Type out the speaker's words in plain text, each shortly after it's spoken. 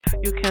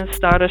You can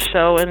start a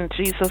show in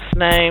Jesus'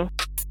 name.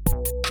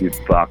 You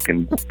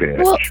fucking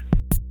bitch. Well,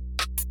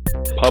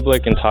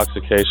 Public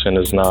intoxication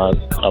is not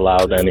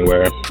allowed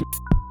anywhere.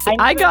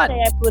 I never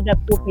say I put the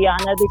poopy on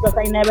it because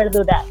I never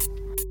do that.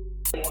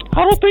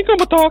 I don't think I'm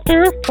a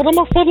doctor, but I'm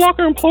a Foot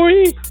Locker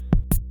employee.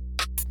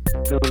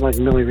 Sounds like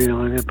Millie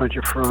Vanilli, a bunch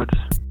of frauds.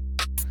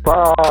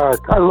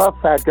 Fuck, I love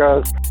fat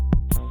girls.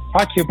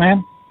 Fuck you,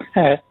 man.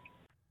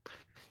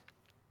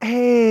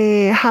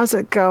 hey, how's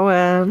it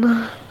going?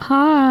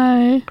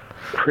 Hi.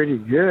 Pretty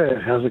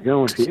good. How's it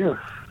going with you?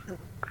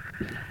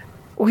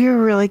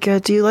 We're really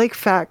good. Do you like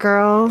fat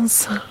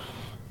girls?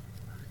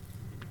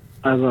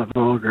 I love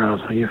all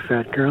girls. Are you a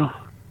fat girl?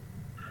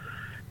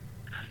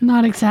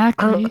 Not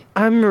exactly.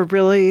 I'm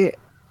really...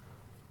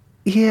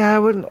 Yeah,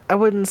 I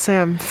wouldn't say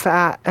I'm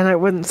fat, and I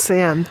wouldn't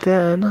say I'm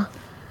thin.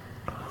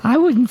 I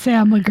wouldn't say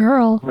I'm a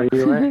girl. What are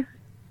you at?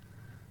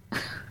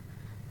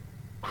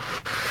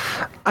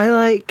 I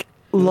like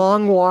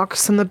long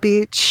walks on the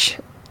beach.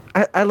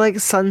 I like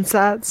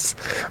sunsets.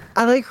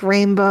 I like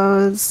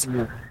rainbows.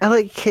 Yeah. I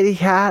like kitty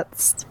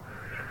cats.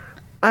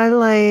 I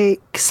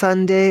like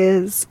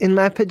Sundays in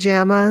my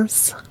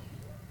pajamas.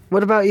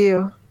 What about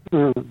you?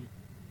 All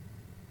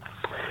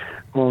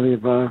the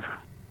above.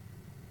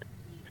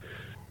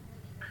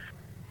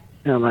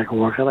 Yeah, I like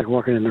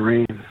walking in the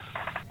rain.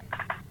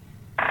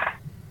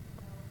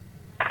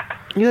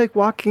 You like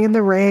walking in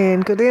the rain.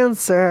 Good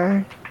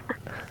answer.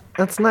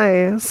 That's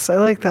nice. I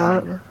like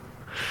that.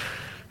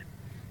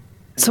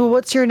 So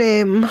what's your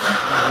name?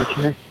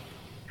 Okay.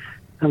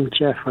 I'm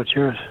Jeff. What's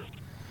yours?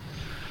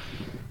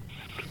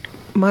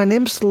 My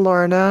name's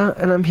Lorna,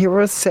 and I'm here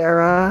with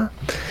Sarah.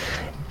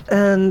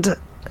 And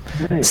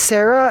Hey.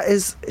 Sarah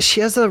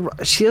she has a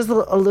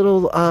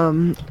little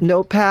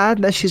notepad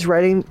that she's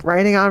writing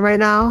on right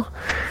now,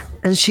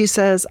 and she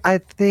says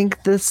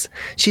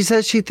she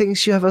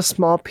thinks you have a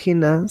small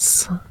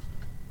penis.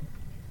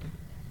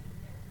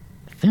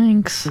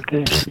 Thanks. Okay,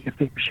 you can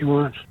think what she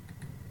wants.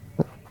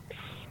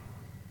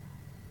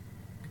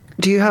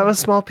 Do you have a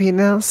small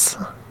penis?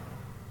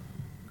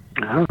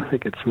 I don't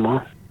think it's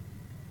small.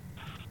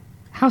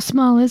 How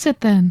small is it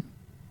then?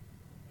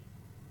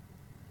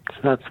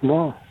 It's not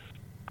small.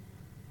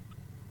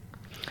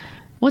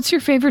 What's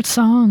your favorite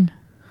song?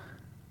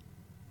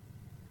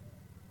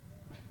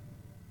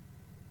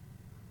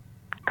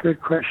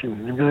 Good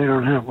question. I really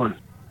don't have one.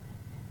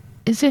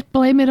 Is it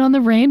Blame It on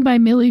the Rain by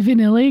Milli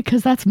Vanilli?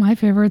 Because that's my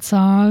favorite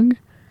song.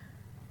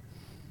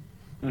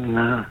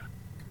 No.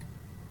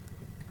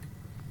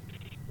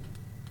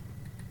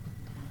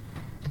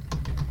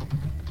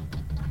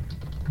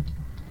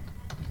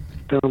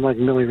 Don't like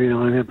Millie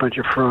Vanilli, a bunch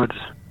of frauds.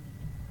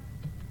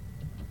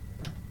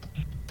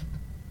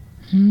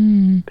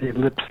 They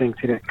lip sync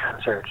to that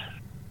concert.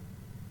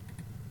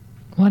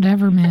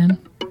 Whatever, man.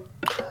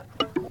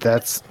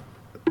 That's...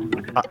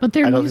 But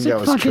their I don't music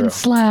think that was fucking true.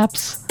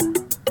 slaps.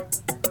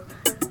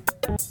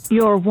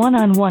 Your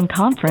one-on-one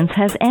conference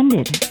has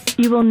ended.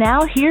 You will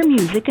now hear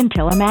music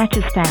until a match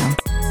is found.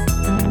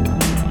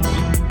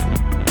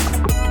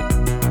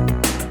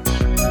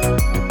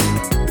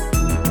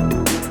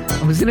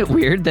 Wasn't it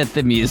weird that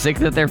the music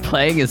that they're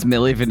playing is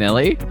Milli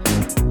Vanilli?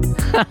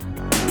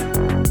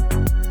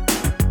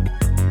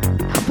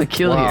 How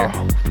peculiar.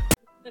 Wow.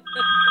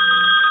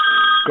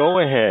 Go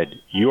ahead.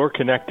 You're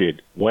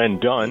connected. When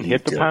done,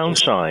 hit the pound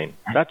sign.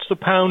 That's the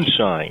pound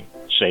sign.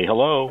 Say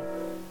hello.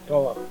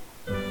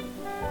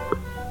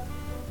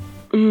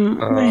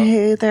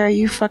 Hey there,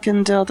 you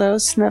fucking dildo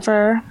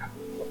sniffer.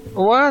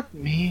 What?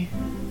 Me?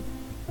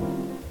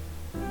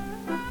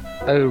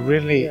 Oh,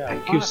 really?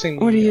 Accusing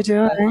What are me you of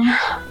doing?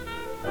 that?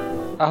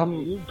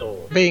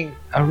 Being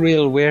a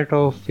real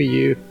weirdo for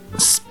you.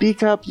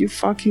 Speak up, you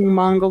fucking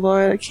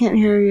mongoloid. I can't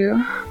hear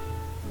you.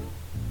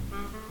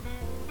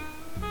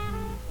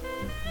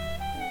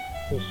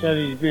 He said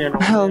he's being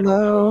a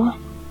Hello.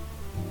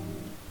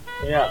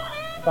 Yeah,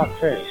 fuck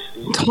face.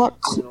 He's Talk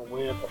being a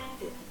weirdo.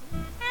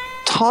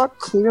 Talk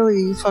clearly,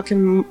 you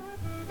fucking...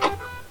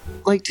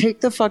 Like,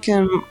 take the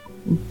fucking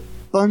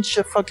bunch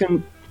of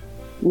fucking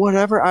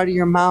whatever out of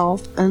your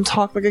mouth and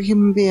talk like a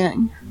human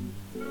being.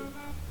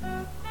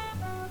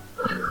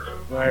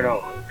 Right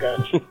on,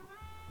 gotcha.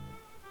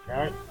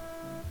 Right?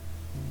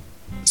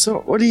 So,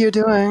 what are you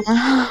doing?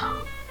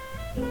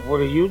 What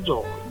are you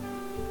doing?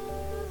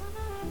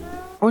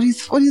 What do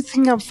you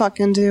think I'm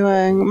fucking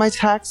doing? My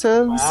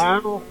taxes? I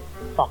don't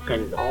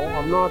fucking know.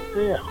 I'm not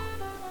there.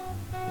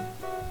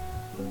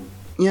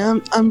 Yeah,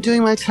 I'm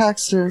doing my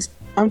taxes.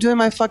 I'm doing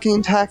my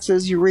fucking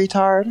taxes, you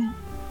retard.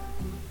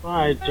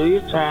 Alright, do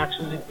your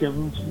taxes and give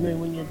them to me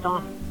when you're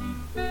done.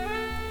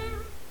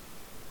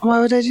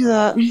 Why would I do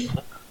that?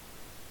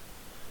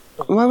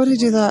 Why would I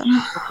do that?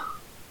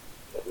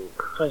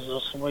 Because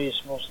that's the way you're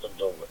supposed to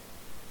do it.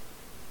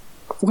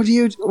 What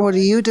are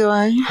you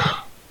doing?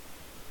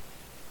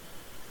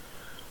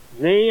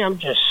 Me, I'm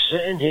just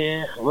sitting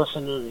here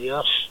listening to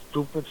your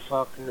stupid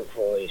fucking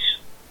voice.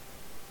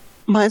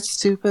 My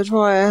stupid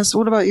voice.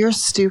 What about your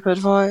stupid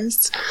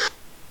voice?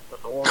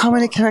 How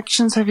many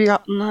connections have you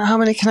gotten? How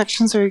many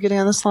connections are you getting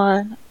on this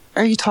line?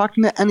 Are you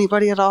talking to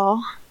anybody at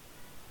all?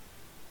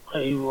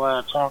 Are you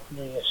talking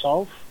to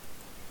yourself?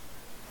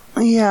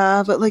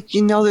 Yeah, but like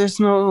there's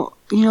no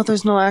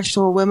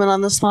actual women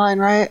on this line,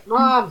 right?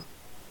 Mom.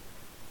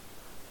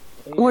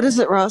 What is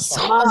it, Russ?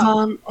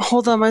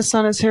 Hold on, my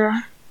son is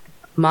here.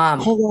 Mom.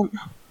 Hold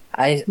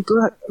on.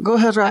 Go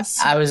ahead, Russ.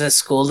 I was at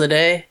school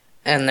today,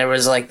 and there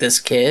was like this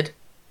kid.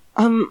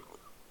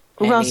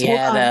 Russ, he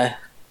had a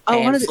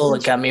handful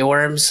of gummy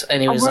worms,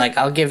 and he was like,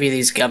 "I'll give you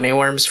these gummy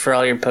worms for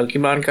all your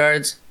Pokemon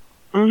cards."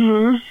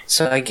 Mm-hmm.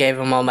 So I gave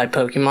him all my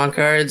Pokemon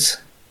cards.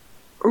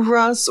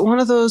 Russ, one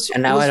of those.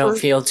 And now I don't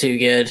feel too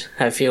good.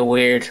 I feel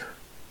weird.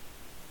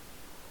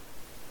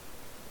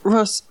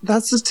 Russ,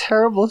 that's a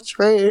terrible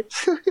trait.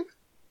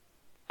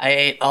 I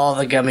ate all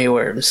the gummy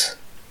worms.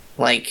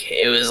 Like,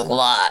 it was a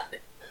lot.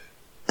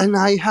 And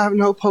now you have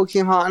no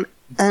Pokemon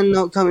and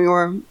no gummy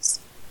worms.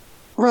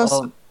 Russ,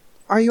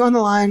 are you on the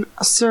line?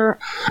 Sir,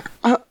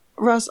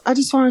 Russ, I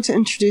just wanted to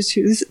introduce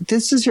you.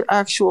 This is your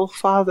actual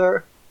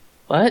father.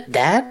 What?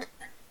 Dad?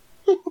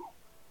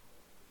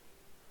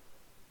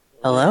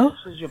 Hello?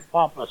 This is your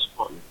papa's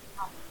son.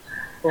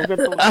 Go get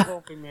those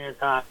Pokemon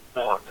cards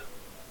back.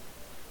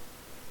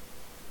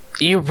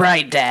 You're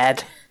right,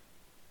 Dad.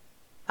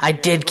 I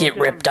did get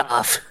ripped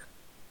off.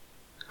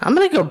 I'm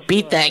gonna go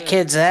beat that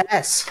kid's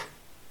ass.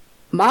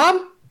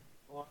 Mom?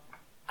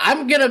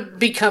 I'm gonna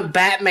become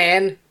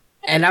Batman,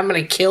 and I'm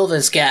gonna kill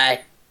this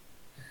guy.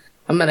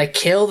 I'm gonna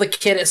kill the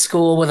kid at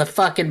school with a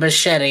fucking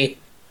machete.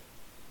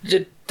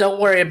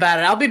 Don't worry about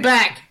it. I'll be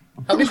back.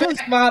 I'll be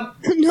back, Mom.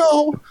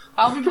 No.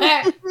 I'll be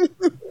back.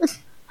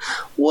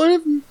 What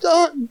have you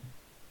done?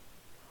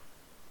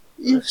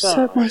 You've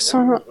set my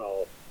son up.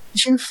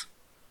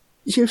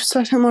 You've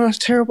set him on a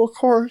terrible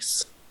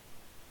course.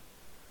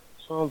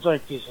 Sounds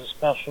like he's a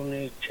special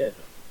needs kid.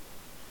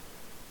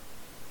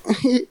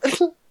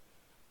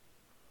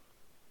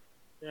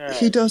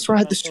 He does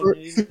ride the short.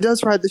 He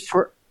does ride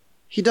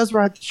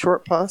the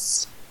short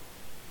bus.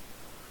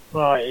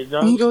 Right, he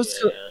does.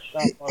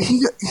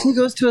 He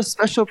goes to a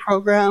special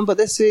program, but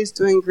they say he's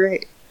doing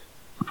great.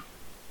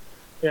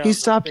 Yeah, he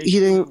stopped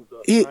eating.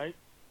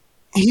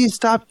 He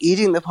stopped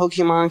eating the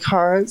Pokemon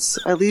cards.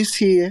 At least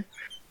he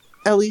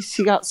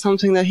got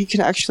something that he could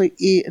actually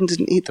eat and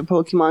didn't eat the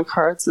Pokemon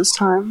cards this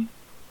time.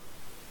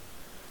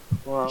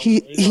 Well,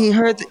 he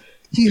heard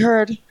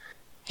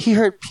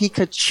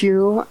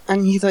Pikachu,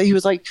 and he thought he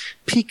was like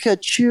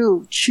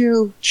Pikachu,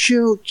 chew,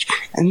 chew,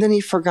 and then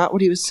he forgot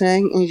what he was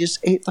saying, and he just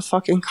ate the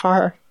fucking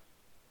card.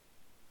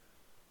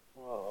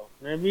 Well,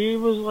 maybe he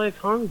was like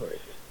hungry.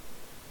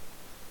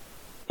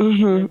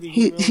 Mm-hmm.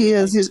 He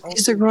is.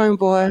 He's a growing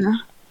boy,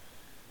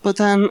 but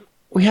then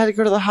we had to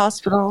go to the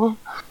hospital.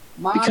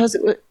 Mom? Because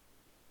it was.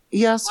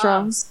 Yes,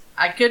 Ross.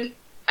 I couldn't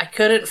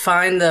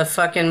find the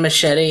fucking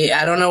machete.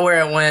 I don't know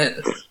where it went.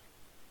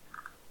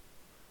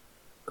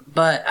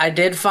 But I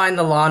did find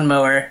the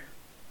lawnmower.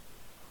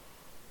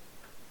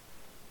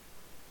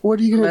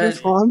 What are you gonna do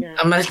for him?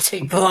 I'm gonna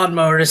take the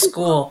lawnmower to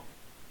school.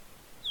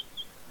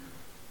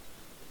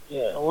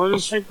 Yeah, I want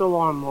to take the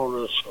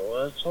lawnmower to school.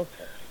 That's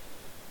okay.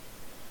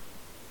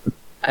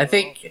 I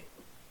think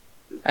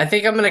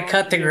I'm gonna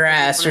cut the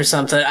grass or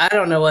something. I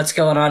don't know what's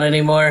going on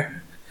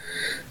anymore.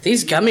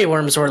 These gummy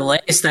worms were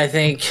laced, I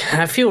think.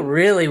 I feel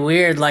really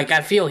weird. Like,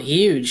 I feel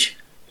huge.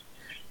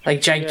 Like,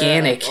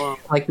 gigantic. Yeah,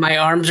 like, my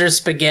arms are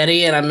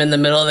spaghetti and I'm in the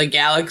middle of the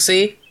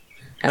galaxy.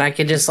 And I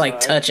can just, like,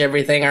 touch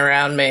everything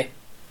around me.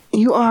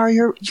 You are.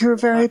 You're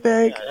very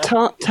big.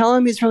 Tell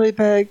him he's really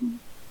big.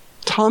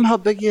 Tell him how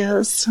big he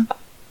is.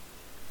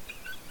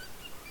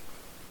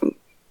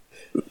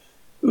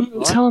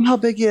 Tell him how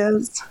big he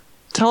is.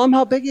 Tell him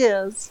how big he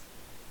is.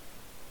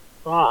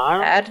 Oh,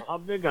 I don't know how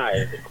big I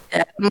am.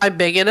 Am I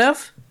big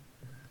enough?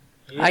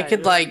 Yeah, I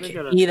could like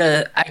eat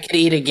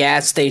a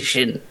gas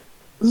station.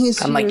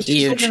 I'm like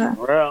huge.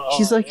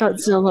 He's like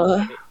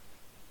Godzilla.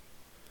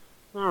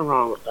 Nothing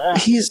wrong with that.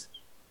 He's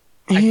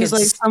I could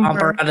like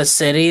stomp around a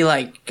city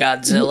like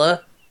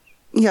Godzilla.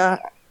 Yeah,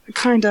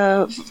 kind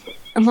of.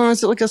 As long as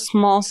it's like a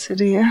small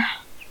city. All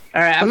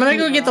right, I'm gonna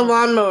go get the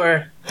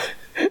lawnmower.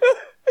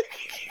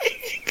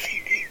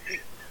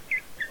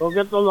 Go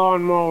get the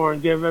lawnmower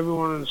and give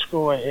everyone in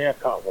school a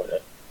haircut with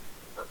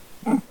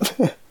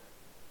it.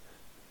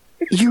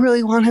 You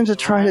really want him to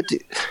try to do...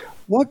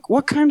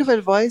 What kind of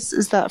advice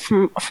is that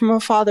from a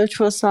father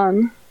to a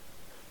son?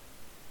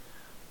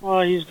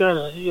 Well, he's got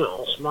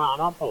to,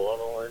 smarten up a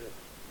little and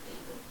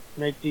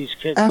make these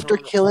kids... After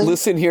killing...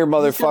 Listen here,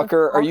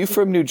 motherfucker. Are you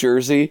from New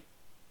Jersey?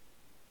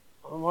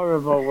 Don't worry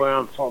about where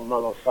I'm from,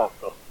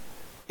 motherfucker.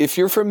 If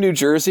you're from New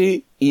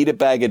Jersey, eat a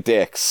bag of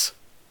dicks.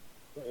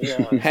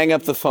 Yeah. Hang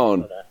up the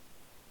phone.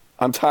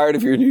 I'm tired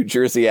of your New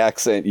Jersey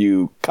accent,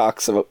 you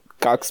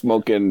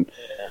cock-smoking...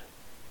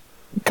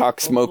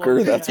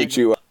 Cocksmoker, that's what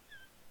you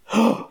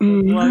are.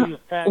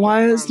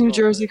 Why is New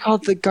Jersey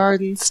called the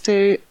Garden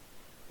State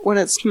when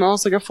it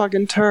smells like a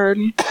fucking turd?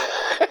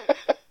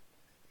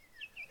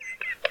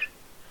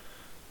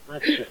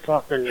 That's your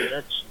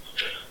fucking...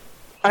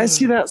 I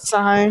see that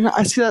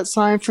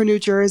sign for New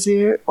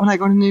Jersey when I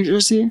go to New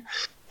Jersey,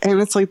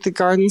 and it's like the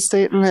Garden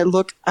State, and I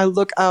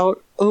look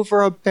out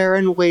over a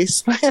barren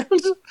wasteland,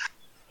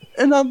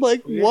 and I'm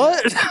like,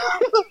 what?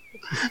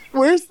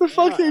 Where's the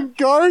fucking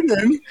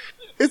garden?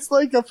 It's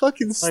like a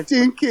fucking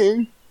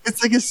stinking.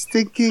 It's like a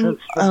stinking,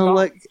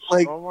 like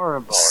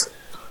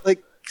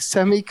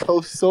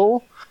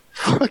semi-coastal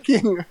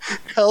fucking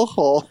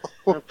hellhole.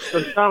 It's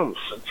the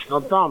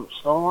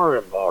dumps. Don't worry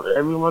about it.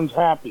 Everyone's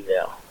happy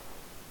now.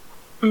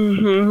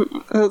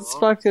 It's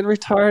fucking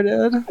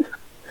retarded.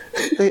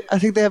 I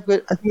think they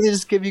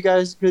just give you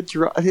guys good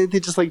drug. I think they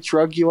just like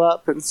drug you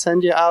up and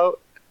send you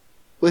out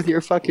with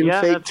your fucking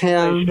fake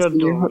tans. They should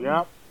do.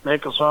 Yep.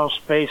 Make us all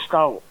spaced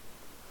out.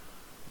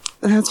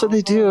 That's what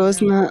they do,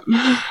 isn't it?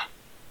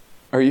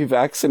 Are you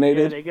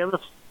vaccinated? Yeah,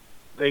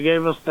 they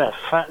gave us that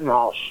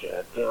fentanyl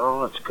shit. You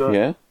know, it's good.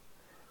 Yeah.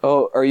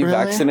 Oh, are you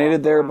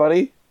vaccinated there,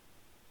 buddy?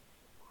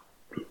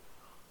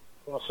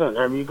 Listen,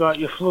 have you got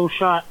your flu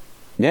shot?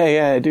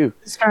 Yeah, I do.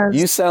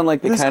 You sound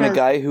like the kind of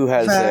guy who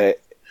has a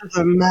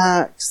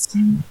max.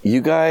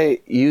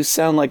 You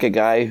sound like a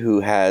guy who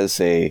has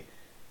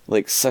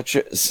such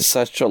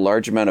a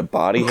large amount of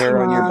body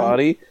hair on your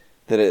body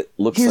that it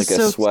looks like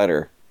a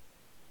sweater.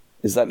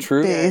 Is that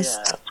true? Based.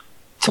 Yeah.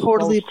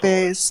 Totally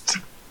based.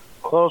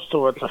 Close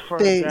to it, the fur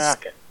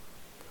jacket.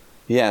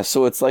 Yeah,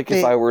 so it's like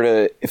if I were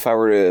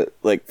to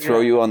like throw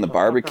you on the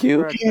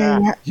barbecue,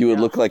 you would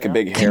look like a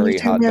big hairy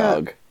hot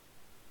dog.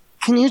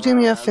 Can you do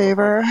me a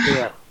favor?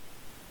 Yeah.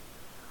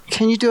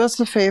 Can you do us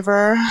a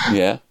favor?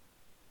 Yeah.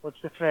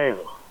 What's your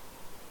favor?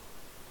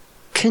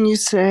 Can you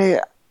say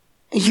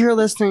you're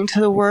listening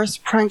to the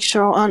worst prank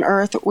show on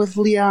earth with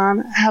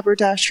Leon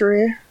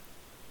Haberdashery?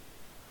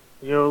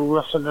 You're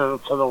listening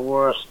to the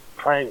worst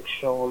prank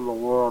show in the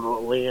world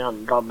with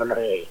Leon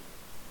W.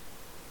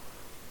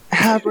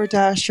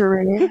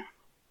 Haberdashery.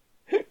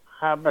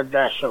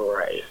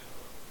 Haberdashery.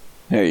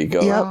 There you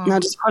go. Yep, now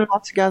just put it all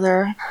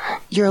together.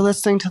 You're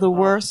listening to the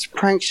worst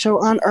prank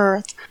show on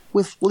earth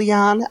with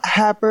Leon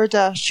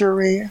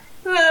Haberdashery.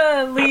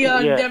 Leon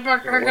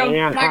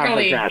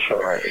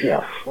Haberdashery.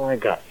 Yeah, I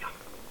got you.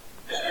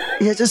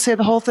 Yeah, just say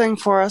the whole thing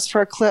for us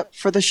for a clip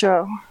for the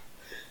show.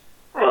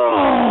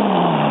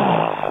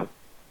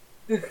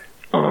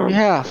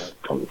 Yeah.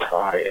 I'm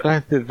tired.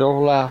 Glad they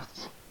don't laugh.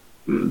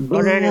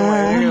 But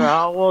anyway,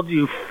 how old are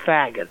you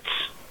faggots?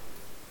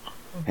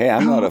 Hey,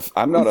 I'm not a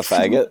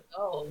faggot.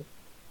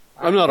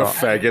 I'm not a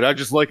faggot. I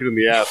just like it in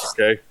the ass,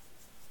 okay?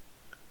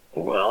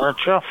 Well,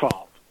 that's your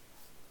fault.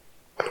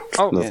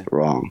 Nothing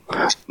wrong.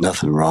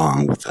 Nothing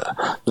wrong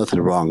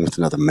with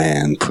another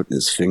man putting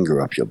his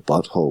finger up your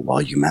butthole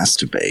while you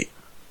masturbate.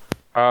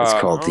 It's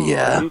called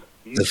the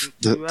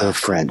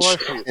French.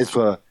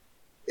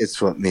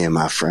 It's what me and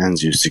my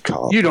friends used to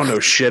call. You don't know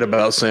shit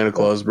about Santa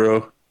Claus,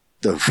 bro.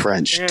 The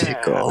French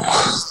tickle.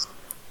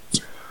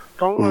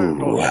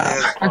 Don't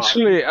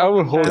Actually, I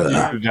will hold you to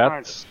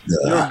that.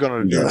 You're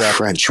gonna do the that.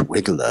 French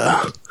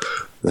wiggler.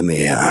 Let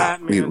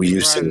me. We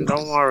used to.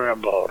 Don't worry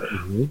about it.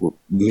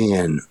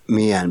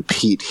 Me and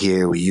Pete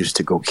here. We used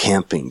to go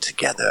camping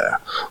together.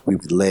 We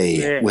would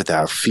lay with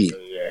our feet.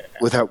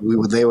 We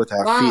would lay with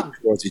our feet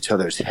towards each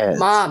other's heads.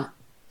 Mom.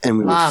 And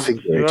we would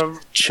finger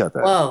each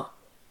other. Whoa,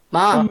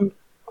 Mom.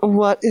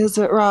 What is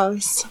it,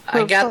 Ross?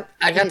 I got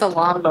the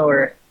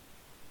lawnmower.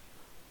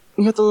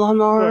 You got the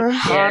lawnmower?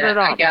 Start it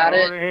up. I got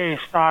it. Hey,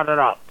 start it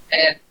up.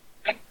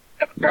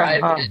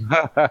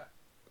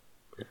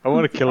 I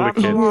want to kill the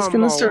kid. He's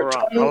gonna start.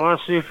 I want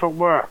to see if it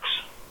works.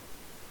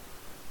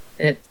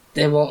 It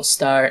won't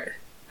start.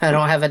 I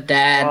don't have a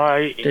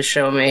dad to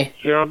show me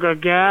You don't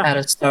got gas? how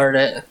to start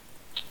it.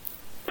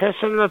 Piss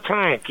in the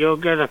tank. You'll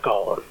get it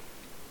going.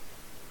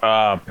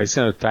 Piss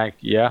in the tank.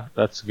 Yeah,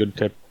 that's a good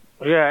tip.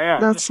 Yeah.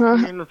 That's just not-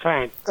 piss in the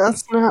tank.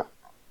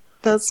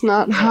 That's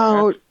not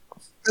how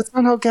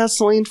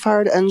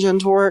gasoline-fired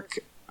engines work.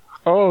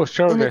 Oh,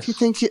 sure. And if you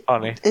think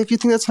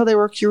that's how they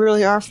work, you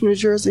really are from New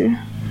Jersey. In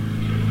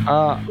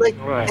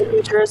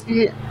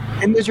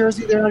New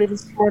Jersey, they're not even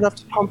smart enough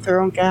to pump their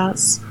own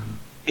gas.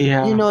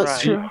 Yeah, you know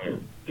it's true.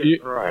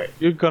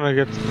 You're gonna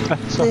get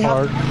so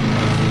hard.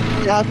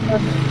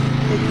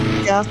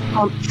 Gas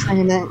pump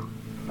training.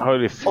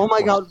 Holy Oh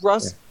my God,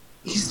 Russ,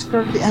 he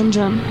started the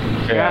engine.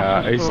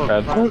 Yeah, he's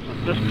bad.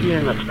 Just pee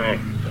in the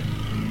tank.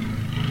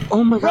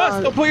 Oh my Russ,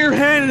 God. don't put your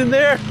hand in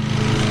there.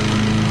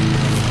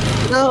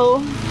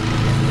 No.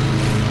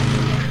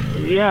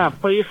 Yeah,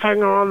 put your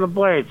finger on the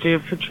blade. See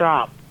if it's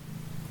sharp.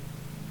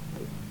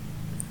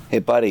 Hey,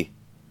 buddy.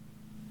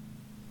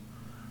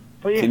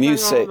 Put your Can you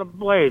finger say- on the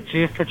blade.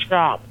 See if it's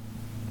sharp.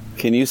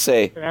 Can you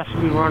say? It has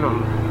to be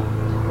running.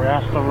 It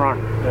has to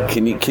run.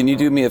 Can you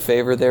do me a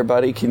favor there,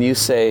 buddy? Can you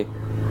say,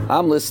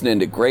 I'm listening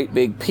to Great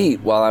Big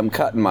Pete while I'm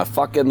cutting my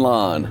fucking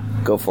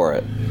lawn? Go for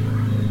it.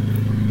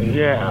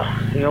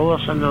 Yeah, you're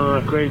listening to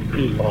the great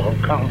people.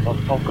 I'm cutting the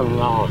fucking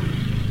lawn.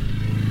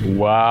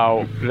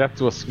 Wow, that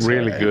was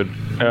really good.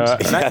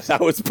 Yeah, that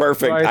was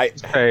perfect.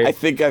 I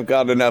think I've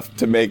got enough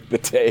to make the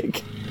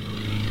take.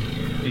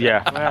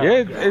 Yeah,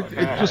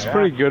 it was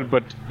pretty good,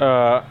 but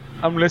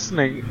I'm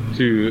listening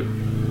to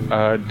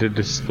the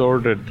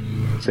distorted.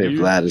 Say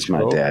Vlad is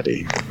my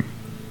daddy.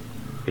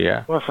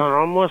 Yeah. Listen,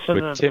 I'm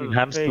listening With to Tim the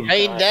Hansen. big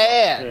Hey, guy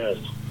Dad.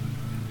 upstairs.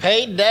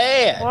 Hey,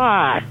 Dad.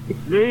 What?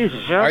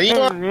 Jesus, you're Are you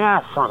pain on- in the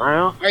ass, son.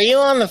 Are you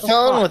on the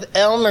phone with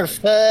Elmer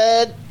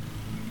Fudd?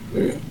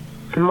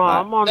 Come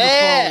on, I'm on the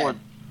Dad. phone with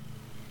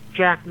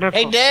Jack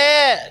Nicholson. Hey,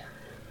 Dad.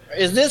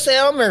 Is this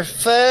Elmer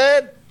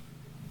Fudd?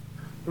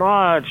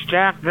 No, it's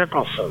Jack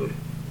Nicholson.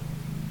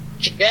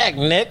 Jack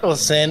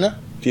Nicholson.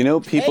 Do you know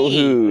people Hey.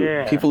 who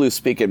Yeah. people who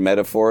speak in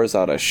metaphors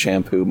ought to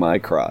shampoo my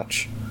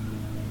crotch?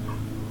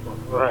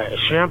 Right,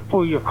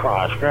 shampoo your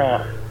crotch,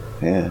 yeah.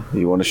 Yeah,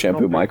 you want to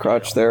shampoo my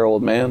crotch there,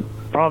 old man?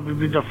 Probably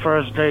be the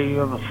first day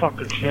you ever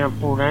fucking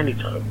shampooed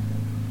anything.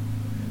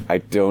 I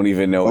don't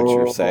even know what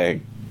you're Oh.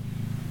 saying.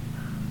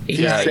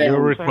 Yeah,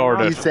 you're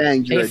retarded. He's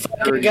saying He you're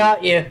fucking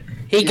got you.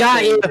 He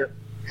got you.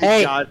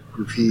 Hey,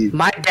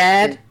 my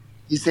dad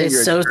He's saying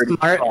you're is a so dirty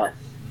smart. fuck.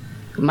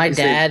 My He's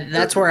saying dad,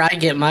 that's where I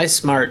get my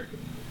smart.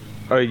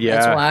 Oh yeah.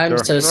 That's why I'm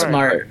sure. so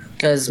smart.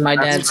 Because my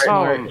dad's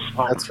smart.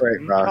 That's right,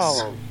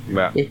 Ross.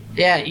 Yeah.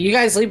 Yeah, you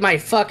guys leave my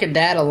fucking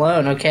dad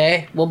alone,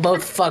 okay? We'll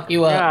both fuck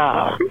you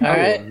up. Yeah.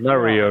 Alright?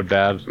 Marry your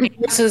dad.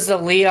 This is the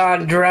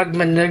Leon drug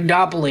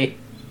monopoly.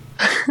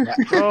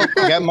 Go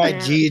Got my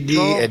GED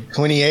at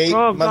 28,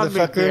 gummy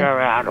motherfucker. bear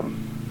at him.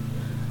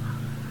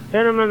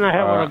 Hit him in the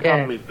head with a Yeah.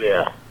 gummy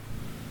bear.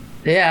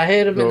 Yeah, I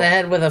hit him in the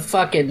head with a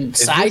fucking Is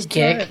this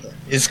sidekick. guy-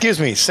 Excuse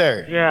me,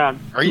 sir. Yeah.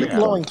 Are you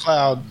blowing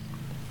cloud?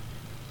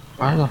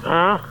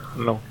 Huh?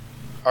 No.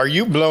 Are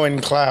you blowing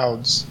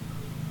clouds?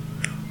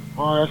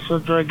 Oh, that's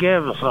what they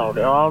give us out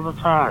there all the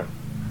time.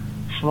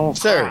 Smoke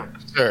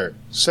Sir,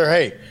 sir,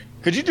 hey,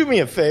 could you do me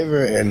a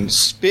favor and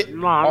spit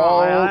all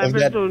I've of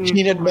been that doing you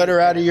peanut too butter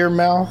out of your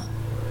mouth?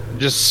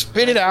 Just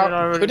spit it out,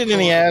 already put it in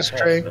the told you.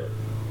 ashtray.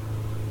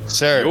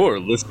 Sir. You're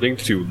listening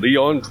to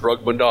Leon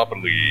Drug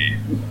Monopoly.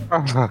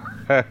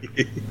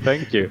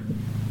 Thank you.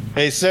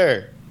 Hey,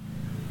 sir,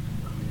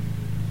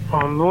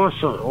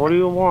 Listen, what do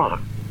you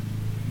want?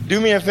 do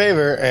me a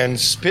favor and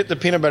spit the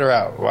peanut butter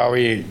out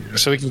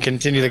so we can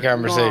continue the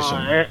conversation.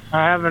 I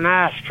have an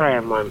ashtray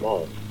in my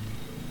mouth.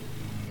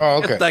 Oh,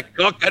 okay. Get that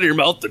cock out of your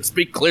mouth and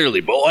speak clearly,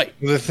 boy.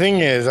 The thing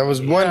is, I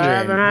was wondering, I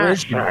have an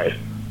ashtray.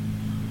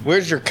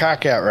 where's your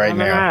cock at right I have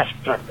now?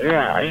 an ashtray.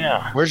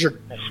 Yeah. Where's your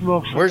I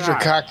smoke Where's your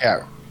cigars. cock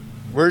at?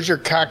 Where's your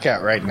cock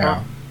at right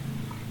now?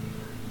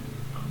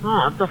 Oh,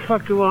 what the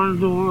fuck you want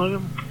to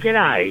do? Get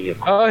out of here.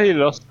 Oh, he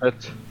lost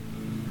it.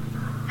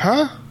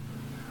 Huh?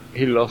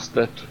 He lost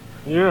it.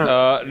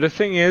 Yeah. The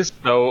thing is,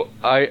 though,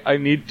 I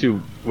need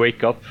to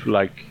wake up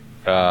like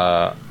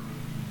at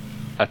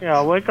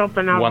Yeah, wake up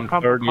and have a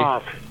cup of 1:30.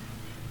 coffee.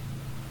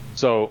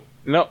 So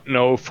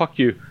no, fuck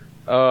you.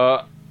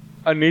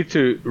 I need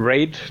to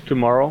raid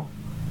tomorrow.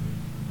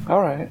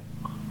 All right.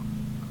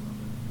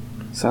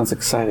 Sounds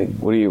exciting.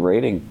 What are you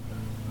rating?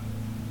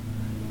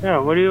 Yeah,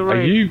 what do you Are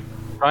rate? you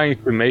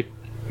trying to make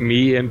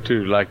me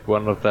into like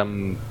one of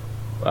them?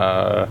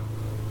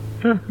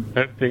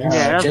 Things?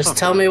 Just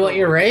tell me what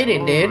you're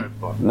rating, dude.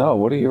 No,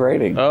 what are you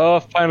rating?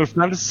 Final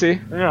Fantasy.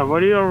 Yeah,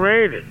 what are you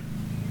rated?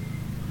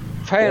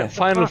 Final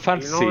fuck?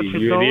 Fantasy, You know what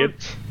you're you doing?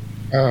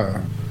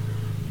 idiot.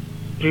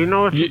 Do you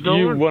know what You, you're doing?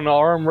 you wanna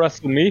arm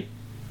wrestle me?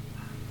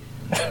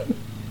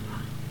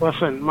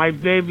 Listen, my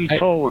baby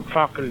toe would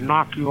fucking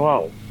knock you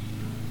out.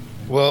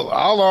 Well,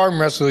 I'll arm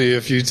wrestle you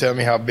if you tell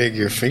me how big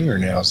your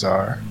fingernails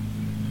are.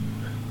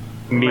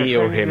 Me my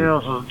or him?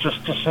 fingernails are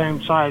just the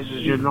same size as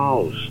your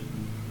nose.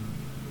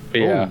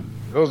 Yeah.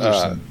 Those are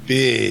some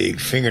big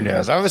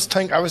fingernails. I was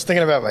thinking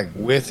about like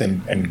width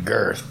and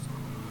girth.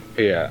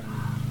 Yeah.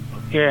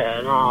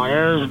 Yeah, no,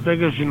 they're as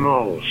big as your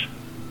nose.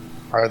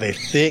 Are they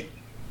thick?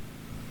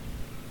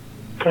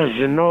 Because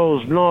your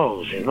nose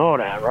knows, you know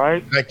that,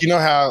 right? Like, you know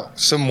how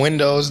some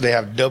windows, they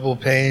have double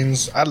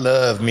panes? I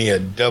love me a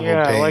double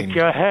yeah, pane. like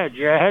your head.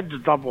 Your head's a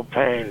double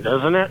pane,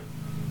 doesn't it?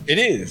 It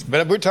is,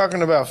 but we're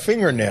talking about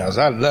fingernails.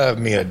 I love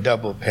me a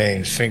double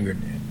pane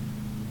fingernail.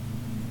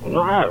 All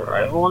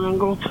right, well then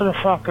go to the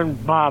fucking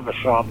barber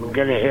shop and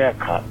get a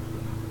haircut.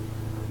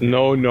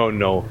 No.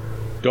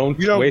 Don't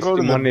You don't waste go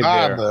to the the money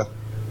barber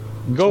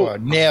there. Go for a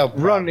nail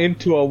run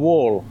into a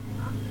wall,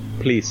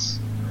 please.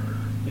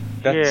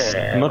 That's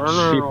yeah, much run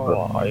into a cheaper.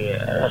 wall.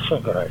 Yeah, that's a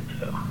good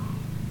idea.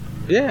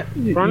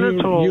 Yeah, Run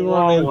into a you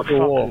wall run with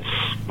into a wall.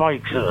 fucking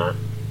spikes in it.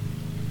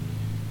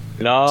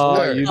 No,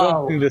 Sir. you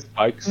don't think the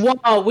spikes.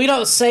 Whoa, we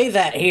don't say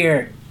that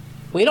here.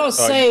 We don't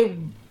say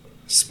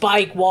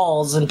spike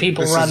walls and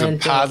people This run is a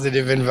into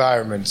positive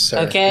environment, sir.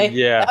 Okay?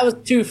 Yeah. That was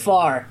too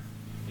far.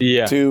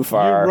 Yeah. Too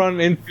far. You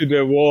run into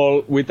the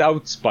wall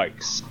without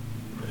spikes.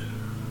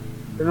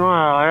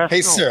 No,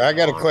 Hey, sir, I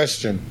got a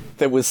question.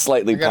 That was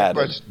slightly I got a padded.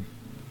 question.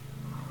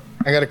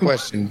 I got a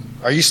question.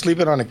 Are you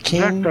sleeping on a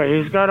king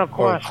Victor, he's got a or a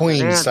question.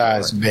 queen Answer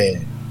size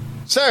bed?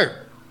 Sir,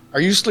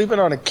 are you sleeping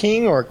on a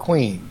king or a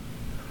queen?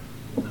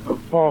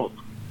 Both.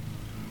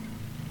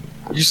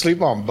 You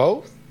sleep on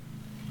both?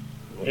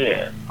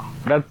 Yeah.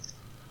 That's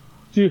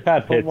two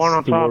hat Put hits one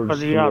on top towards of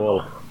the the other.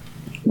 wall.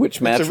 Which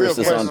That's a real mattress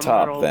is on question.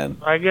 top then?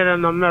 I get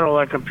in the middle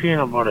like a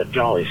peanut butter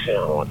jelly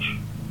sandwich.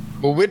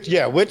 Well,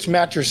 which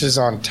mattress is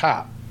on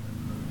top?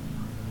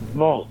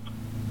 Both.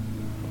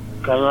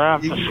 Because I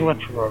have to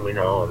switch from every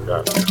now and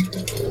then.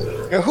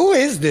 Who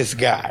is this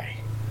guy?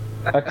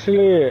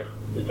 Actually,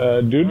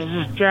 dude.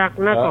 This is Jack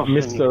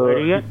Nicholson, you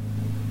idiot.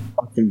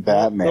 Fucking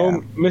Batman.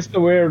 No, Mr.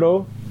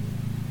 Weirdo.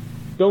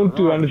 Don't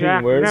do anything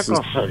Jack weird.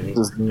 Nicholson.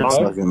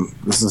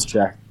 This is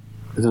Jack.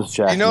 This is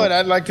Jack. You know what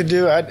I'd like to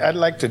do? I'd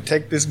like to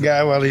take this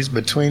guy while he's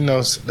between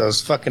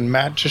those fucking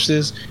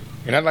mattresses,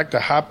 and I'd like to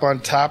hop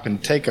on top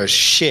and take a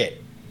shit.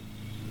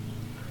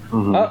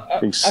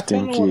 Big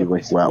stinky,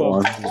 like wet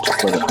one.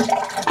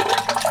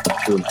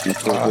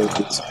 Just let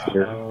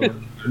it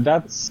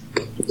that's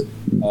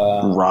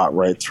rot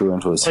right through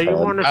into his head.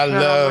 I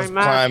love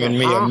climbing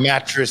me a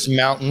mattress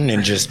mountain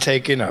and just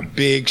taking a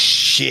big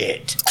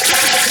shit.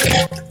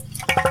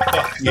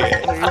 Fuck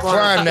yeah.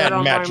 Climb that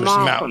mattress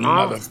mountain,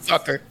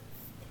 motherfucker.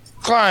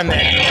 Climb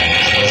that.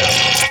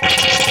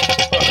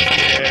 Fuck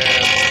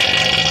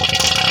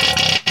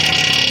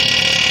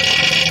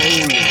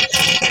yeah.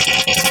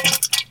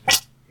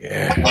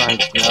 Yeah. My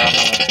God.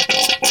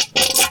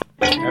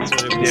 That's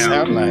what it would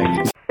sound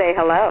like. Say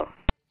hello.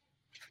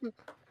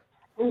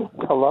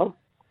 Hello?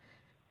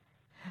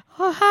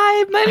 Oh,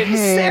 hi, my name is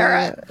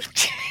Sarah.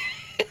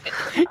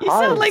 You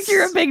sound like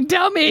you're a big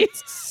dummy.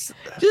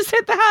 Just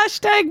hit the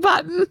hashtag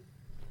button.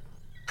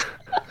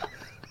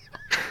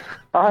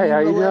 Hi, how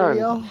you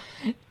doing?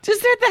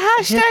 Just hit the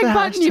hashtag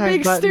button, you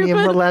big stupid. You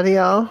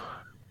millennial.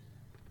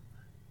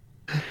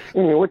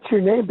 What's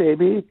your name,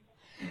 baby?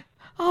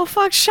 Oh,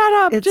 fuck, shut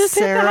up. Just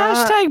hit the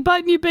hashtag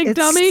button, you big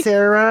dummy. It's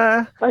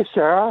Sarah. Hi,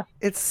 Sarah.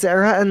 It's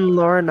Sarah and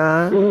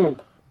Lorna.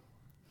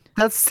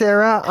 That's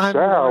Sarah. I'm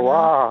Sarah, Lorna.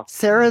 wow.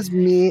 Sarah's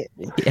mean.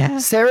 Yeah.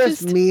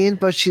 Sarah's mean,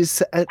 but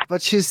she's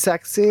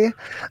sexy.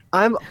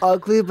 I'm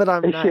ugly, but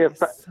I'm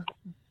nice.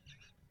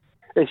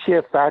 Is she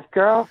a fat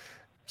girl?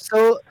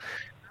 So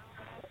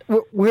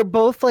we're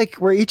both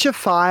we're each a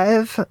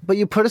 5, but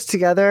you put us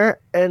together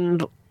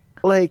and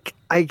I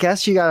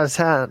guess you got a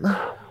 10.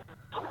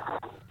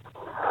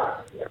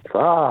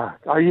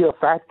 Are you a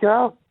fat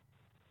girl?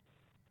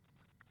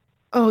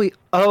 Oh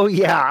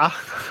yeah.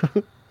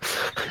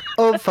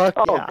 Oh fuck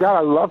yeah. Oh God,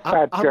 I love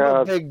fat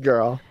girls. I'm a big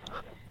girl.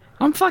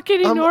 I'm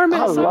fucking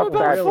enormous. I'm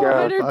about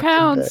 400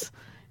 pounds.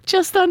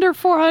 Just under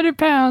 400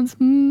 pounds.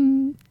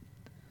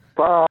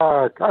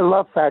 Fuck, I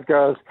love fat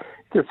girls.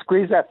 Just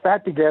squeeze that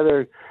fat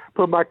together,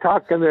 put my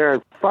cock in there,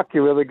 and fuck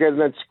you really good,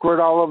 and then squirt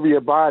all over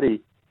your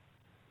body.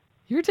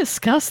 You're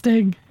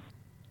disgusting.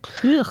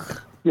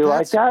 Ugh. You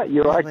like that?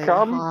 You like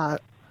cum?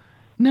 Hot.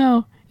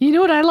 No. You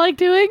know what I like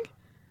doing?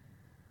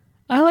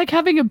 I like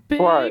having a big...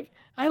 What?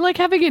 I like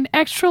having an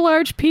extra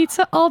large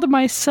pizza all to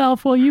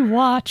myself while you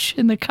watch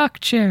in the cuck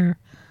chair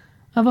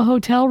of a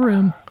hotel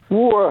room.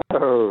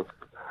 Whoa.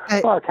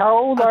 Fuck, how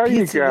old are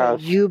you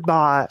guys? You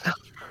bought.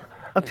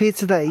 A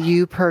pizza that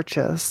you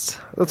purchased.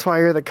 That's why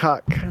you're the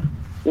cuck.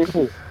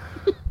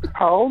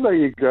 How old are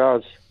you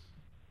guys?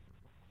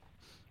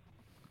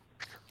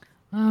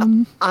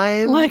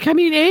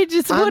 Age.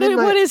 It's what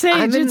is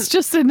age? It's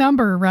just a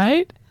number,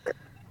 right?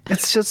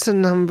 It's just a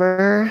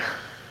number.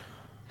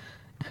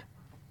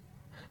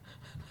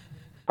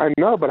 I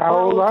know, but how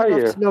old are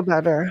you? No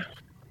better.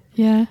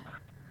 Yeah.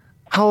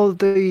 How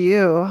old are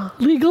you?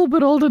 Legal,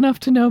 but old enough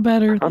to know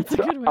better. That's a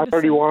good way I'm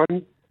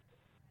 31.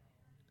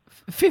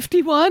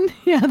 51?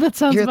 Yeah, that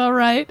sounds about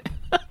right.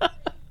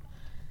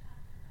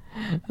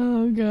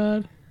 Oh,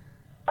 God.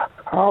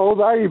 How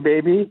old are you,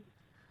 baby?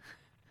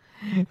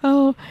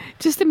 Oh,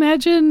 just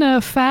imagine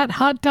a fat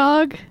hot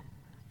dog.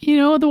 You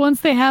know, the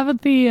ones they have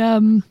at the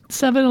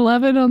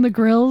 7-Eleven on the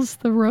grills,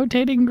 the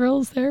rotating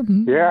grills there?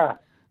 Yeah.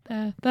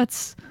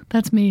 That's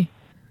me.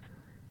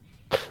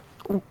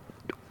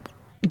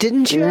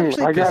 Didn't you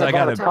actually? Because I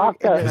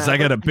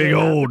got a big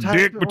old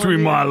dick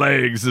between my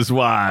legs. Is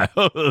why.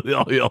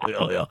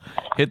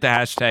 Hit the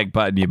hashtag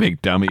button, you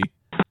big dummy.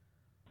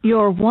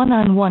 Your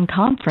one-on-one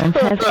conference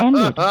has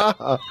ended.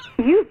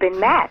 You've been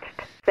matched.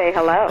 Say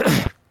hello.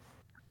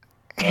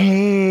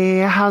 Hey,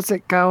 how's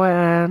it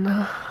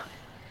going?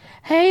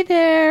 Hey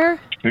there.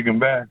 Speaking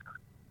back.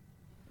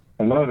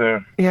 Hello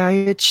there. Yeah,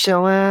 you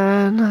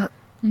chilling?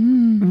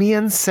 Me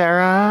and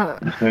Sarah.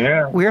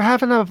 Yeah. We're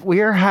having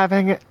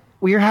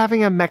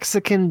a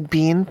Mexican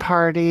bean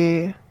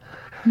party.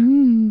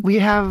 We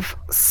have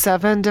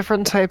 7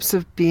 different types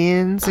of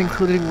beans,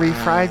 including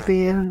refried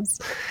beans,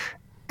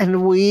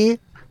 and we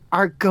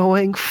are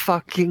going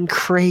fucking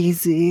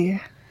crazy.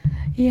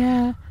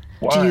 Yeah.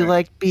 Why? Do you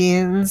like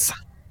beans?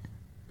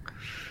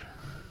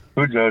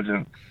 Who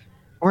doesn't?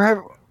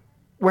 We're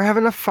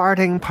having a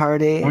farting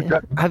party.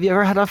 Have you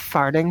ever had a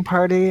farting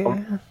party?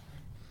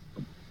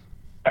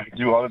 I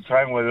do all the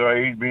time, whether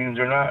I eat beans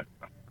or not.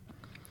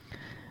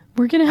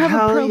 We're gonna have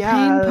a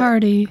propane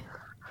party.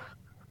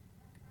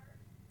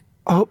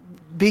 Oh,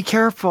 be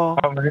careful.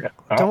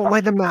 Don't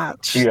light a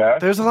match. Yeah.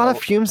 There's a lot of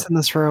fumes in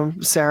this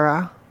room,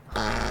 Sarah.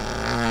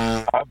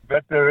 I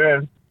bet there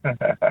is.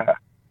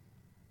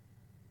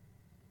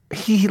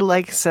 He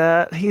likes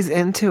it. He's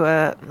into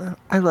it.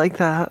 I like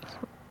that.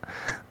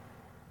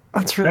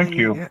 That's really, Thank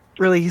you.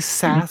 Really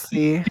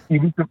sassy.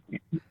 You'd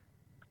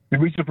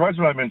be surprised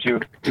what I'm into.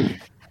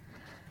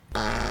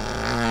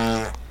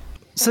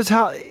 So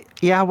tell,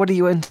 yeah, what are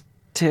you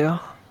into?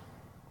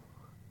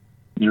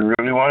 You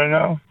really want to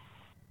know?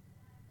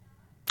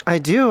 I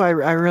do. I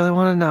really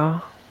want to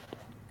know.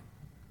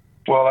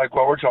 Well, like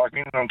while we're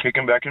talking, I'm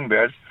kicking back in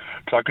bed,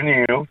 talking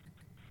to you,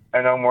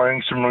 and I'm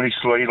wearing some really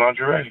slutty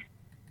lingerie.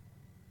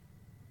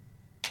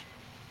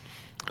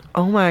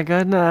 Oh my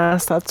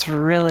goodness, that's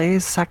really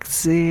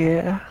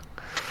sexy.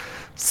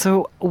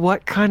 So,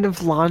 what kind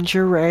of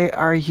lingerie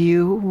are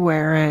you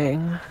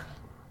wearing?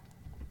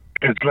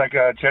 It's like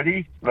a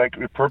teddy, like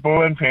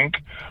purple and pink,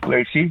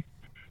 lacy.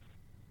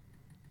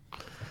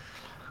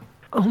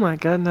 Oh my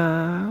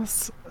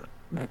goodness.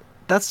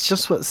 That's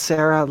just what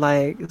Sarah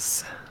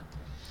likes.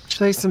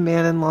 She likes a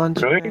man in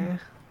lingerie. Really?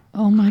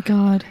 Oh my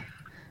God.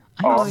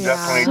 I'm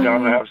definitely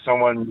down to have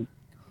someone,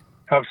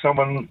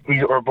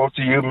 or both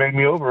of you, make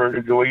me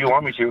over the way you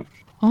want me to.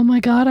 Oh my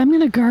God, I'm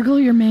going to gargle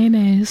your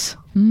mayonnaise.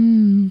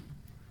 Mmm.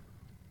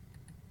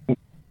 Do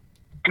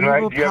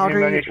you have any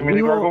mayonnaise for me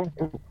to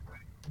gargle?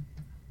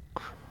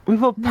 We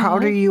will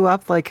powder you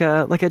up like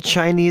a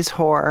Chinese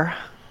whore.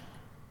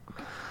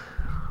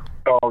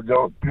 Oh,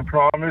 don't, you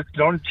promise?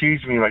 Don't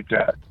tease me like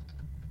that.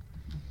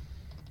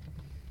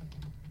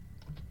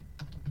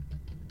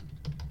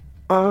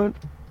 Oh,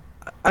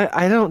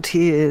 I don't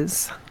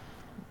tease.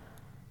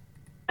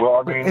 Well,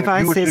 I mean, if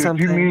I say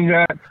something, if you mean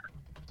that,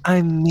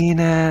 I mean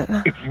it.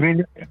 If you mean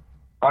it,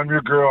 I'm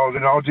your girl,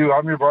 then I'm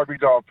your Barbie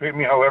doll. Pay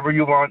me however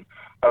you want.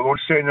 I won't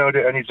say no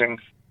to anything.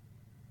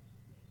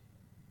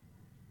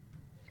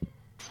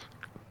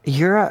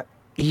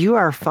 You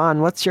are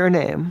fun. What's your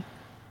name?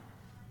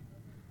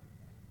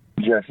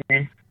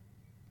 Jesse.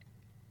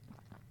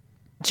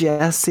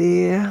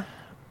 Jesse.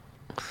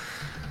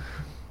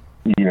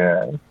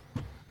 Yeah.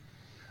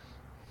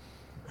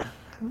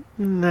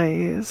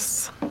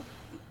 Nice.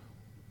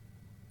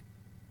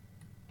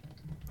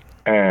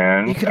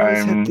 And you could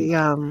always hit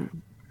the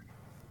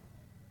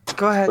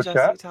Go ahead, What's Jesse.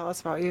 that? Tell us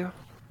about you.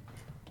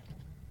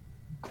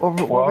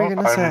 What were you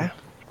gonna say?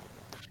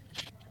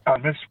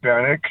 I'm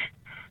Hispanic,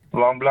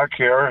 long black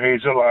hair,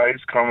 hazel eyes,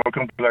 caramel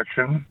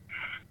complexion,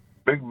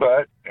 big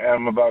butt.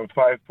 I'm about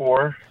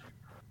 5'4",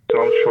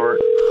 so I'm short.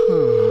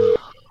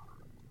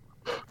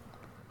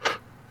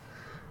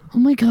 Oh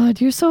my God,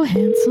 you're so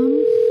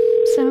handsome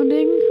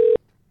sounding.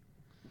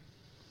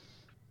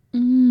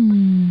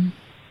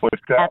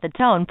 At the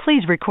tone,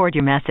 please record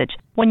your message.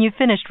 When you've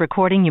finished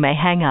recording, you may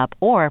hang up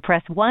or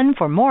press 1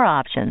 for more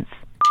options.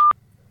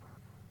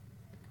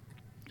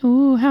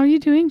 Ooh, how are you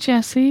doing,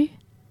 Jesse?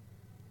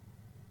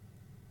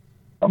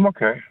 I'm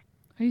okay.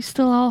 Are you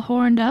still all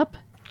horned up?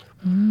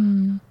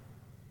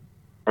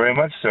 Very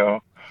much so.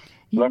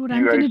 You know Love what you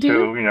I'm guys gonna do?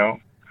 too, you know.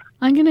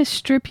 I'm gonna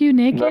strip you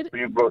naked. Love for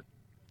you both.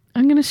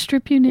 I'm gonna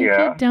strip you naked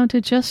Yeah. down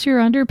to just your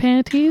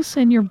underpanties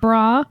and your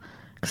bra,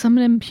 because I'm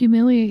gonna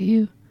humiliate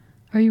you.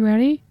 Are you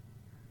ready?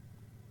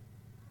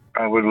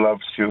 I would love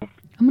to.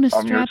 I'm gonna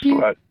I'm your strap you.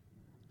 slut.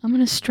 I'm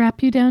gonna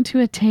strap you down to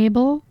a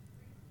table,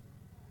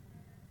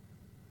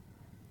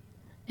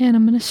 and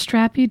I'm gonna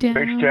strap you down.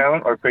 Face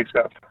down or face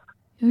up?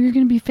 Oh, you're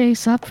gonna be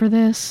face up for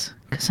this,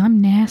 because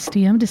I'm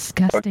nasty. I'm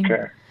disgusting.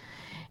 Okay.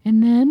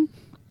 And then,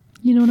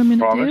 you know what I'm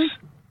gonna Promise?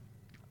 do?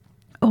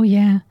 Oh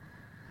yeah,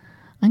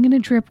 I'm gonna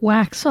drip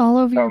wax all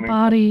over your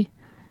body,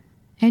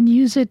 and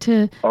use it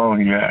to. Oh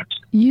yeah.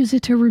 Use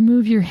it to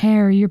remove your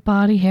hair, your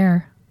body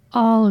hair,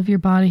 all of your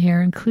body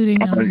hair,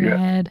 including on your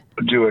head.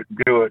 Do it.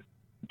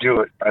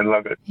 I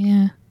love it.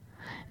 Yeah.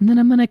 And then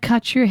I'm going to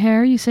cut your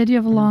hair. You said you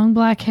have long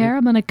black hair.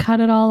 I'm going to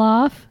cut it all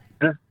off.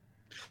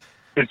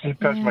 It's just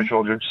past my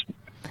shoulders.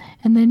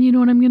 And then you know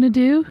what I'm going to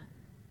do?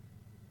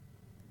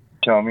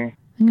 Tell me.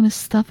 I'm going to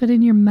stuff it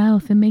in your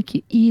mouth and make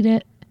you eat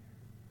it.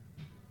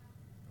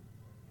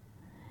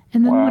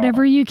 And then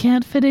whatever you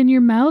can't fit in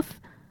your mouth,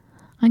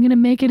 I'm going to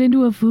make it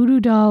into a voodoo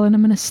doll and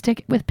I'm going to stick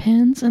it with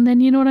pins. And then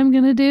you know what I'm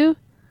going to do?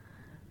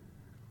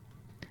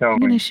 Tell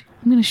me.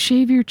 I'm going to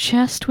shave your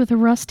chest with a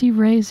rusty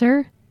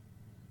razor.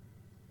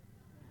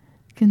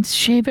 You can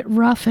shave it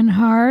rough and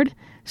hard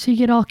so you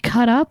get all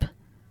cut up.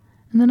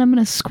 And then I'm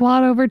going to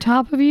squat over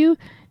top of you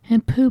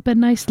and poop a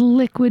nice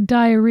liquid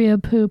diarrhea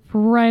poop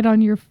right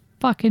on your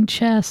fucking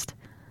chest.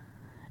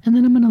 And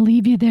then I'm going to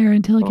leave you there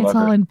until it gets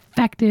all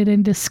infected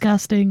and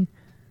disgusting.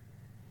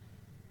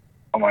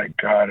 Oh my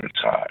God, it's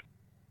hot.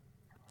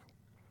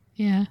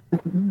 Yeah.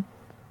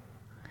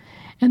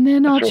 And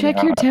then I'll really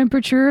check your hot.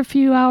 temperature a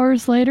few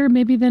hours later,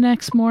 maybe the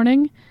next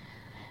morning.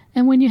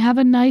 And when you have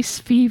a nice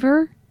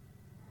fever,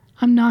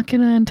 I'm not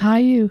going to untie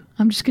you.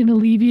 I'm just going to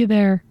leave you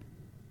there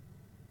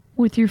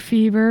with your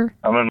fever.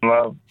 I'm in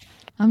love.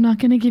 I'm not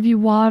going to give you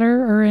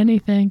water or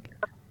anything.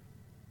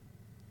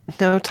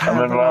 No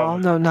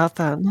Tylenol, no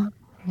nothing.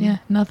 Yeah,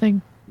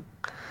 nothing.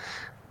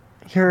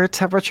 Your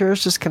temperature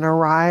is just going to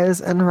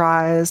rise and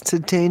rise to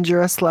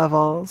dangerous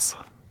levels.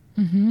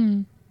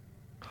 Mm-hmm.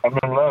 I'm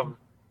in love.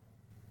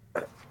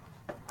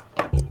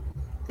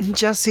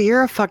 Jesse,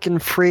 you're a fucking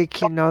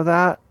freak. You know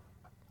that?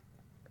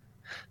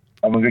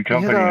 I'm a good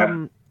company.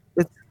 You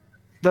hit,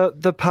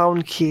 it's the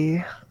pound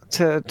key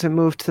to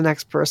move to the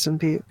next person,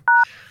 Pete.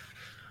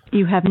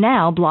 You have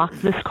now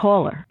blocked this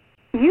caller.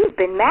 You've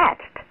been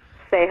matched.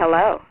 Say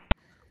hello.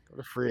 What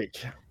a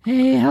freak.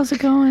 Hey, how's it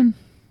going?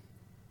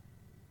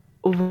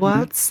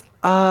 What's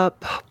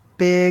up,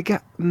 big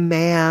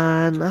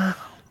man?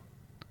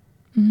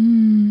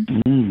 Who's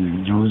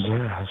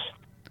this?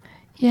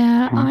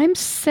 Yeah, I'm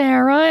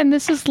Sarah, and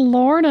this is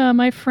Lorna,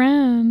 my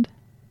friend.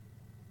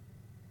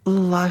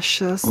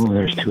 Luscious. Oh,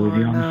 there's two of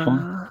you on the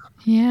phone?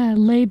 Yeah,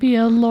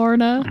 Labia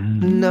Lorna.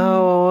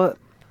 No,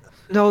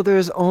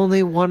 there's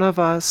only one of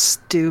us,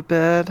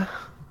 stupid.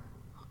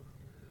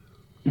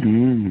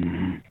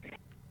 I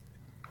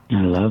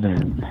love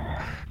it.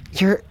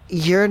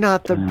 You're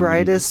not the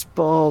brightest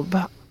bulb,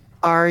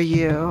 are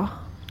you?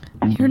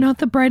 You're not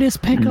the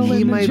brightest pickle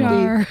in the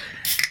jar.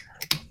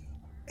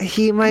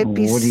 He might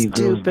be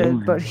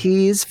stupid, but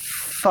he's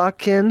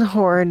fucking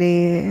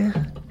horny.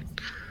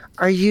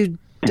 Are you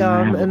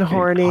dumb and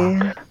horny?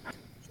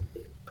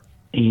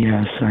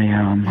 Yes, I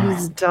am.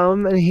 He's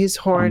dumb and he's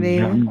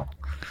horny.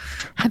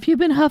 Have you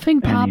been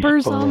huffing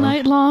poppers all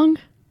night long?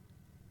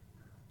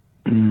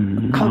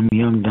 I'm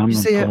young, dumb,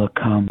 and full of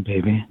cum,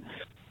 baby.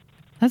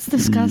 That's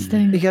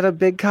disgusting. You got a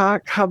big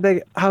cock? How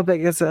big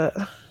is it?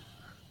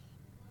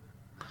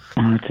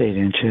 It's 8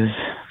 inches.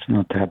 It's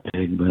not that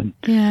big, but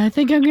yeah, I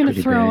think I'm gonna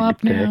throw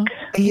up now.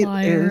 8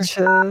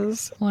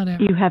 inches.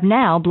 Whatever. You have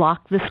now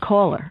blocked this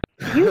caller.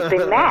 You've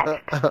been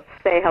matched.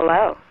 Say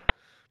hello.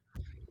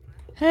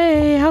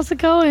 Hey, how's it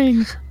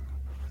going?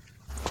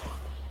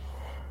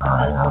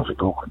 Alright, how's it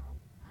going?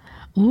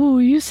 Ooh,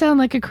 you sound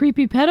like a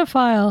creepy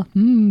pedophile.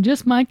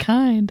 Just my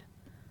kind.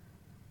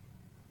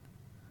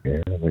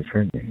 Yeah, what's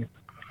your name?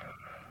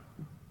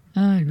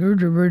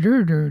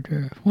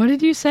 What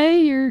did you say?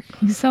 You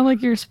sound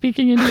like you're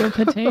speaking into a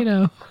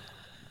potato.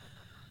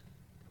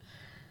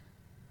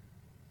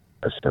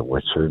 I said,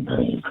 what's your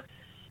name?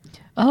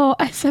 Oh,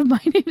 I said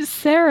my name's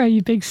Sarah,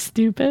 you big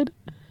stupid.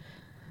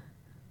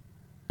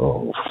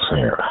 Oh,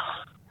 Sarah.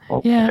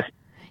 Okay. Yeah.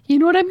 You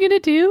know what I'm going to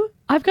do?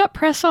 I've got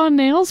press-on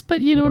nails,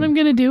 but you know what I'm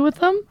going to do with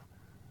them?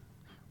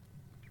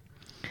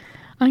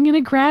 I'm going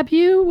to grab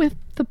you with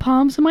the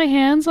palms of my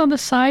hands on the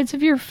sides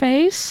of your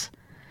face,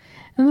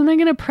 and then I'm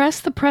going to press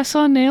the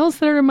press-on nails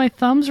that are in my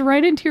thumbs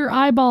right into your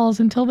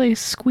eyeballs until they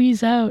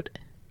squeeze out.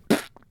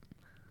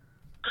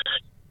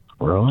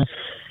 Really?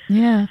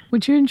 Yeah.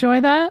 Would you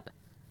enjoy that?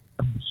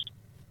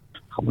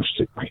 How much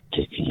did my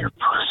dick in your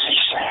pussy,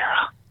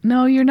 Sarah?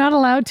 No, you're not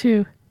allowed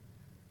to.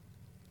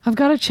 I've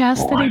got a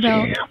chastity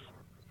belt. I'm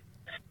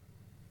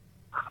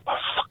gonna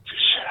fuck the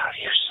shit out of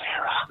you,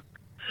 Sarah.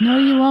 No,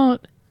 you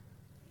won't.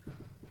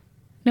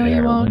 No,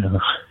 you won't.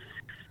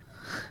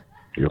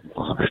 You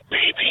love it,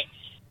 baby.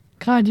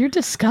 God, you're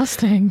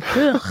disgusting.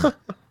 Ugh.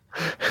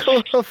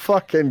 What a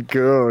fucking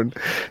goon.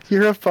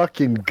 You're a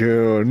fucking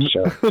goon.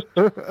 Shut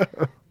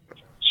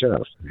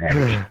up.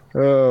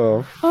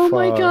 Oh,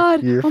 my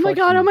God. You're Oh my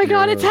God. Oh my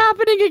God. It's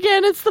happening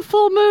again. It's the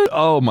full moon.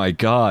 Oh my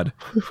God.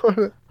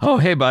 Oh,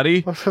 hey,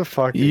 buddy. What the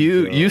fuck?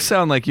 You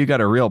sound like you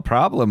got a real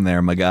problem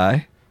there, my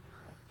guy.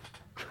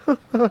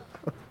 Oh,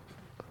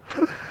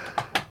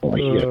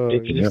 you got a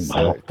dick in your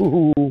mouth.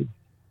 Ooh.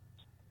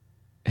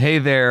 Hey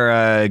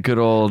there, good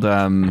old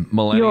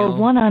millennial. Your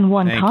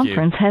one-on-one Thank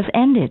conference has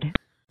ended.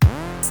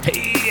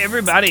 Hey,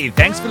 everybody.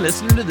 Thanks for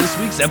listening to this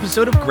week's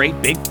episode of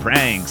Great Big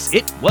Pranks.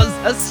 It was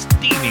a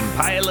steaming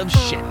pile of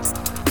shit.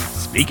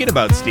 Speaking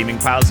about steaming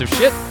piles of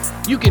shit,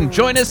 you can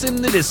join us in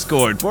the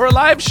Discord for a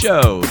live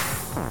show.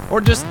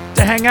 Or just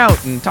to hang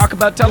out and talk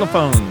about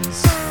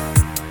telephones.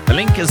 The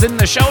link is in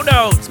the show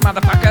notes,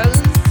 motherfuckers.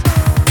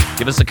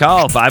 Give us a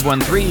call,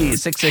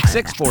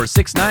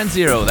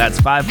 513-666-4690.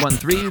 That's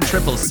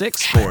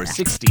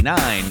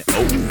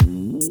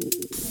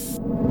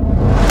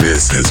 513-666-4690.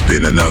 This has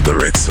been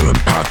another excellent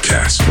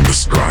podcast from the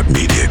Scribe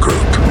Media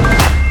Group.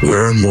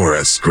 Learn more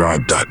at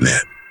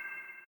scribe.net.